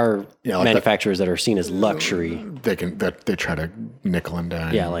terrible. the car like manufacturers that are seen as luxury. they try to nickel and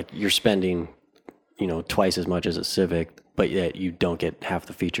dime. Yeah, like you're spending, twice as much as a Civic, but yet you don't get half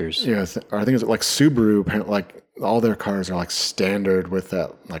the features. Yeah, I think it's like Subaru. Like all their cars are like standard with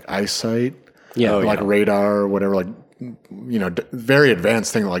that like eyesight. Yeah. like radar or whatever. Like very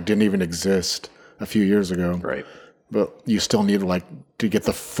advanced thing that like didn't even exist a few years ago. Right. But you still need like to get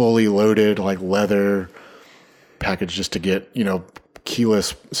the fully loaded like leather package just to get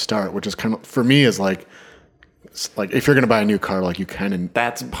keyless start, which is kind of for me is like like if you're going to buy a new car, like you kind of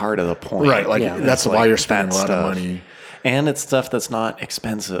That's part of the point. right. Like that's why you're spending a lot stuff. of money. And it's stuff that's not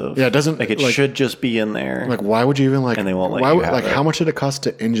expensive. Yeah, it doesn't- like it like- should just be in there. Like, why would you even like? And they won't let why, you have like, it. how much did it cost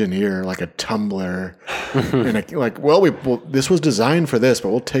to engineer like a tumbler? And well, this was designed for this, but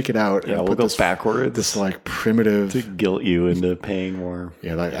we'll take it out. yeah, and we'll put go this, backwards This like primitive. to guilt you into paying more.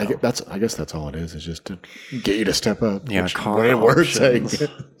 Yeah, like, I guess that's all it is just to get you to step up. Yeah, which car way it works. options.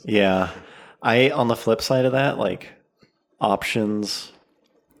 Yeah, on the flip side of that, like options,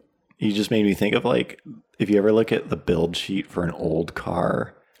 you just made me think of like if you ever look at the build sheet for an old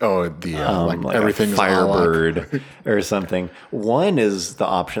car. Oh, the Like everything's a Firebird or something. One is the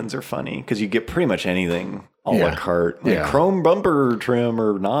options are funny because you get pretty much anything a la Yeah. carte, like Yeah. chrome bumper trim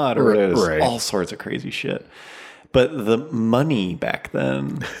or not, or it is Right. all sorts of crazy shit. But the money back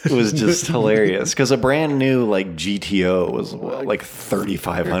then was just hilarious because a brand new like GTO was like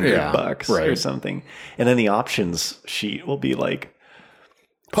 $3,500 bucks or right. something, and then the options sheet will be like.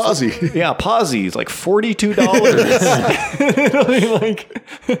 Posy. Yeah, Posse's like $42.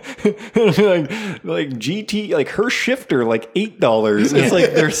 like GT, like her shifter, like $8. It's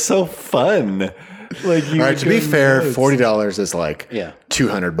like they're so fun. Like you. All right, to be fair, $40 is like Yeah.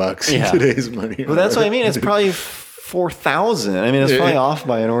 $200 in Yeah. today's money. But that's what I mean. It's probably 4,000. I mean, it's probably off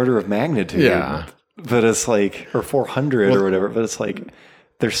by an order of magnitude. Yeah. But it's like, or 400 or whatever. But it's like,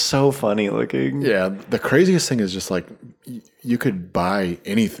 they're so funny looking. Yeah, the craziest thing is just like you could buy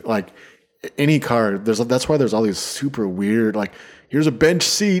anything, like any car. That's why there's all these super weird, like here's a bench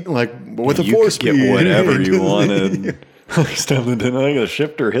seat, like with a You four could speed, get whatever you wanted. Like stuff that didn't, like the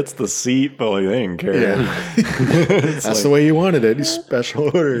shifter hits the seat, but like they didn't care. Yeah, that's the way you wanted it. You special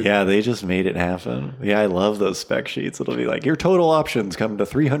ordered. Yeah, they just made it happen. Yeah, I love those spec sheets. It'll be like your total options come to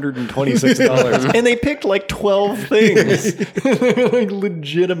 $326, and they picked like 12 things, like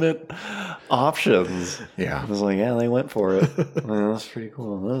legitimate options. Yeah. I was like, yeah, they went for it. Man, that's pretty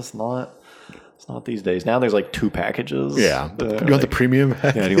cool. It's not these days. Now there's like 2 packages. Yeah. Do you want the premium?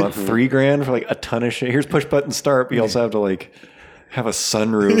 Yeah, do you want $3,000 for like a ton of shit? Here's push button start, but you also have to like have a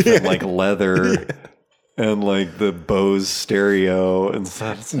sunroof and like leather and like the Bose stereo and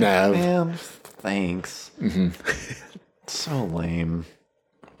stuff. It's like, Nav. man, thanks. It's so lame.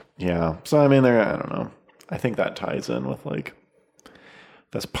 Yeah. So I mean, I don't know. I think that ties in with like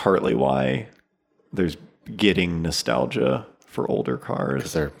that's partly why there's getting nostalgia for older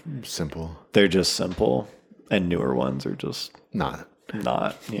cars. They're simple. They're just simple, and newer ones are just Not.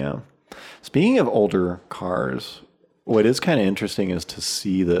 not. Yeah. Speaking of older cars, what is kind of interesting is to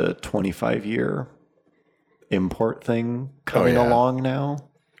see the 25-year import thing coming yeah. along now.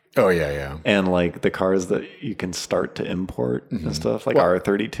 Oh yeah. And like the cars that you can start to import and stuff, like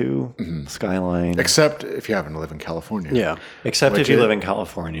R32, Skyline. Except if you happen to live in California. Yeah. Except Which if you is- live in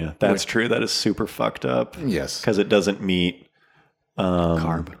California. That's true. That is super fucked up. Yes. Because it doesn't meet.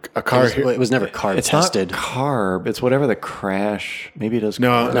 Carb. A car here. It was never carb It's tested. not carb. It's whatever the crash. Maybe it is. No,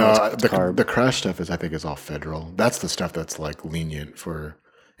 carb. the crash stuff I think is all federal. That's the stuff that's like lenient for.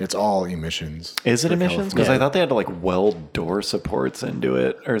 It's all emissions. Is it for emissions? Because Yeah. I thought they had to like weld door supports into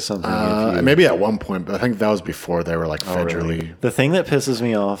it or something. Maybe at one point, but I think that was before they were like Oh, federally. The thing that pisses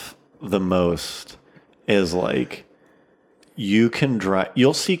me off the most is like you can drive.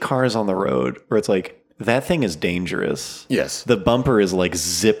 You'll see cars on the road where it's like that thing is dangerous. Yes. The bumper is like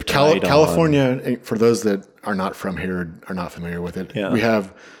zip tied on. California, for those that are not from here, are not familiar with it, Yeah. we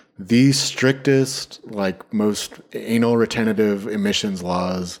have the strictest, like most anal retentive emissions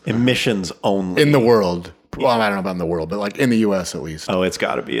laws Emissions only. in the world. Well, I don't know about in the world, but like in the U.S. at least. Oh, it's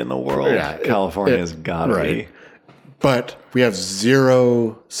got to be in the world. Yeah, California's got to right. be. But we have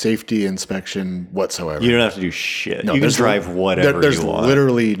zero safety inspection whatsoever. You don't have to do shit. you can there's drive whatever there's you want.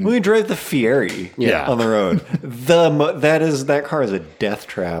 literally We can drive the Fieri Yeah. on the road. That car is a death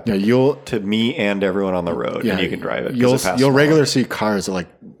trap you'll to me and everyone on the road, and you can drive it. 'cause You'll it passes you'll along. regularly see cars that like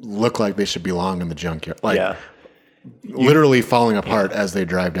look like they should belong in the junkyard, like Yeah. literally falling apart as they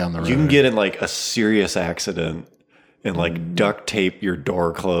drive down the road. You can get in like a serious accident and like duct tape your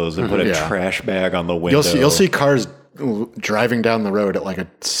door closed and put a Yeah. trash bag on the window. You'll see cars driving down the road at like a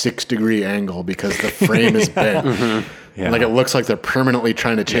 6-degree angle because the frame is bent. Yeah. Like it looks like they're permanently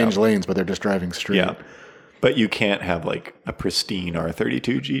trying to change lanes, but they're just driving straight. Yeah. But you can't have like a pristine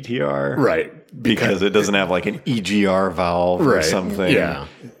R32 GTR. Right. Because it doesn't have like an EGR valve or Right. something. Yeah.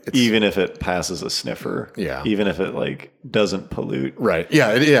 Even if it passes a sniffer. Yeah. Even if it like doesn't pollute. Right.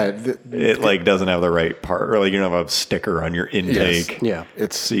 Yeah. It like doesn't have the right part, or like you don't have a sticker on your intake. Yeah.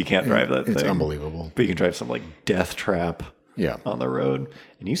 It's So you can't drive that It's thing. unbelievable. But you can drive some like death trap Yeah. on the road.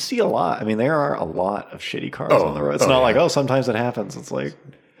 And you see a lot. I mean, there are a lot of shitty cars on the road. It's not yeah. like, oh, sometimes it happens. It's like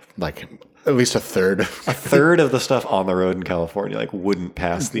like at least a third. A third of the stuff on the road in California like wouldn't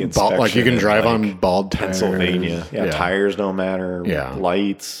pass the inspection. Like you can in, drive like, on bald tires. Pennsylvania. Yeah, tires don't matter. Yeah.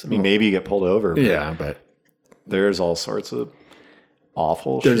 Lights. I mean, maybe you get pulled over. But Yeah, but there's all sorts of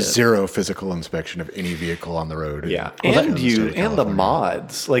awful there's shit. zero physical inspection of any vehicle on the road. Yeah, in and the state of the California.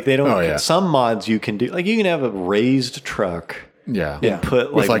 mods, like they don't. Oh, yeah. Some mods you can do, like you can have a raised truck Yeah. and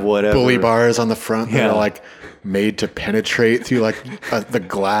put With like whatever bully bars on the front that Yeah. are like made to penetrate through like the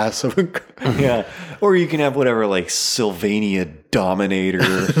glass of a Yeah, or you can have whatever like Sylvania Dominator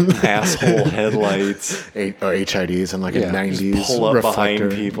asshole headlights. HIDs and like a 90s Pull up reflector.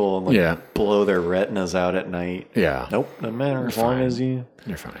 behind people and like Yeah. blow their retinas out at night. Yeah. Nope, doesn't matter as long as you.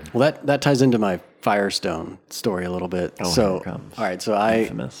 You're fine. Well, that ties into my Firestone story a little bit. here So, it comes. all right. So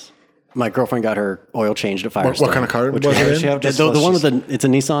Infamous. my girlfirefriend got her oil changed at Firestone. What kind of car was Does it she in? have The, just- the let's one just- with it's a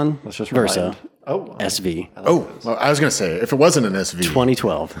Nissan let's just Versa remind- Oh, SV Oh, well, I was going to say, if it wasn't an SV.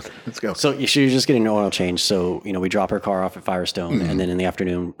 2012. Let's go. So she was just getting an oil change. So, we drop her car off at Firestone and then in the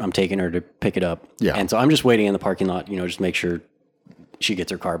afternoon, I'm taking her to pick it up. Yeah. And so I'm just waiting in the parking lot, just make sure she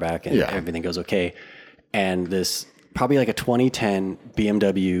gets her car back and Yeah. everything goes okay. And this probably like a 2010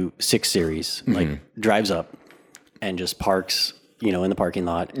 BMW 6 Series, like drives up and just parks, in the parking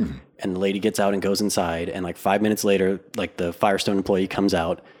lot. And the lady gets out and goes inside. And like 5 minutes later, like the Firestone employee comes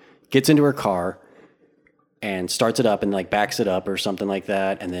out, gets into her car and starts it up and like backs it up or something like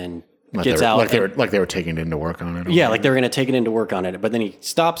that. And then gets out. Like they were taking it in to work on it. Yeah, like they were going to take it in to work on it. But then he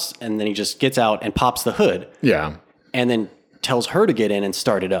stops and then he just gets out and pops the hood Yeah. and then tells her to get in and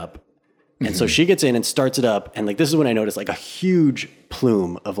start it up. And so she gets in and starts it up. And like, this is when I noticed like a huge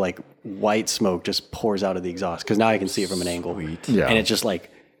plume of like white smoke just pours out of the exhaust. Cause now I can see it from an angle. Yeah. And it's just like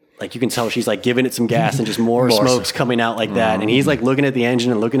you can tell she's like giving it some gas and just more smoke's coming out like that. And he's like looking at the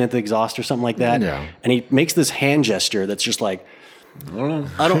engine and looking at the exhaust or something like that. Yeah. And he makes this hand gesture that's just like, I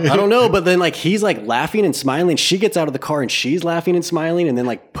don't know. But then like he's like laughing and smiling. She gets out of the car and she's laughing and smiling and then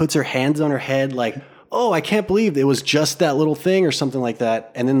like puts her hands on her head like, oh, I can't believe it was just that little thing or something like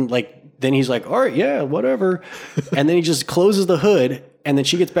that. And then he's like, all right, yeah, whatever. And then he just closes the hood and then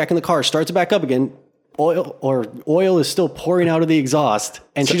she gets back in the car, starts it back up again. Oil is still pouring out of the exhaust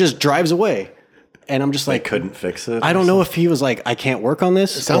and she just drives away. And I'm just They like, couldn't fix it. I don't know if he was like, I can't work on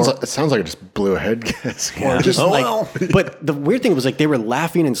this. It sounds like it just blew a head gasket. Or just Oh, like, well. but the weird thing was like they were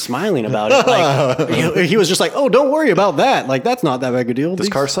laughing and smiling about it. Like he was just like, "Oh, don't worry about that. Like that's not that big a deal. This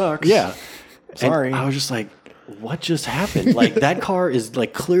car sucks. Yeah, Sorry. And I was just like, "What just happened? Like that car is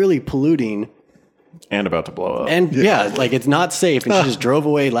like clearly polluting, And about to blow up. and yeah, like it's not safe." And she just drove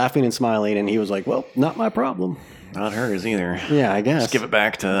away laughing and smiling. And he was like, "Well, not my problem." Not hers either. Yeah, I guess. Just give it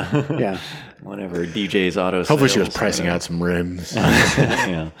back to Yeah. whatever DJ's auto. Hopefully she was sales. pricing out some rims.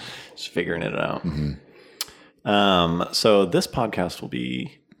 Yeah, just figuring it out. So this podcast will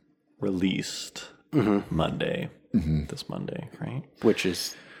be released Monday. This Monday, right? Which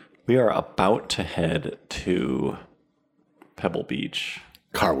is We are about to head to Pebble Beach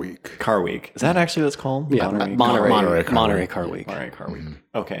Car Week. Car Week. Is that actually what it's called? Monterey Monterey Car Monterey Week. Car Week. Monterey Car Week.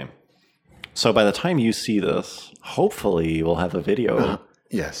 Okay. So by the time you see this, hopefully we'll have a video.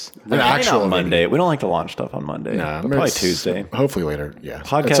 Yes. An Probably actual not Monday. We don't like to launch stuff on Monday. Nah, But probably it's- Tuesday. Hopefully later. Yeah.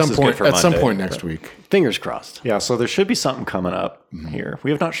 Podcast at some is point. good for At some Monday, point next week. Fingers crossed. Yeah, so there should be something coming up here.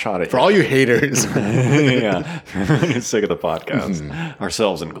 We have not shot it For yet. all you haters, Yeah. Everyone sick of the podcast.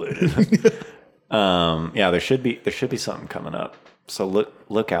 Ourselves included. Yeah, there should be something coming up. So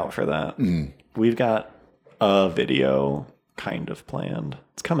look out for that. We've got a video kind of planned.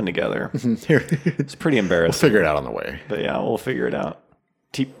 It's coming together. here, It's pretty embarrassing. figure it out on the way. But yeah, we'll figure it out.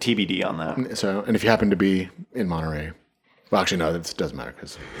 TBD on that. So, and if you happen to be in Monterey, well, actually, no, it doesn't matter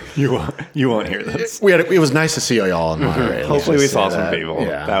because You won't hear this. it was nice to see y'all in Monterey. Let's Hopefully we just say saw some that. people.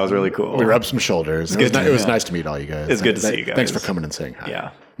 Yeah. That was really cool. We rubbed some shoulders. It was nice to meet all you guys. It's good to see you guys. Thanks for coming and saying hi.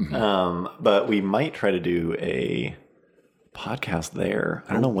 Yeah. But we might try to do a podcast there.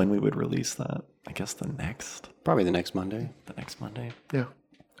 I don't know when we would release that. I guess the next Probably the next Monday. Monday. Yeah.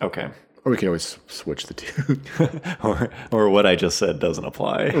 Okay. Or we can always switch the two. Or what I just said doesn't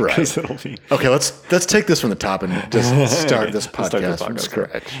apply. Right. 'Cause it'll be. Okay, let's take this from the top and just start this Start this podcast from podcast.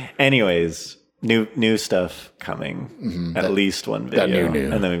 scratch. Anyways, new stuff coming. At least one video. that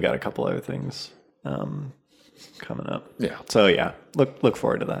new. And then we've got a couple other things coming up. Yeah. So yeah, look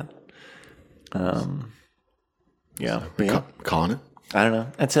forward to that. Yeah. Calling it. I don't know.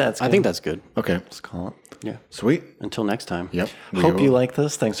 That's it. I think that's good. Okay. Let's call it. Yeah. Sweet. Until next time. Yep. Hope you like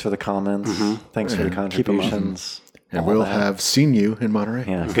this. Thanks for the comments. Thanks for the 'em up. contributions. And all we'll that. have seen you in Monterey.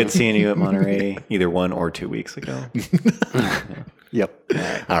 Yeah, good seeing you at Monterey either 1 or 2 weeks ago. Yep.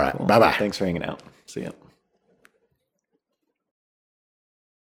 All right. Bye bye. Thanks for hanging out. See ya.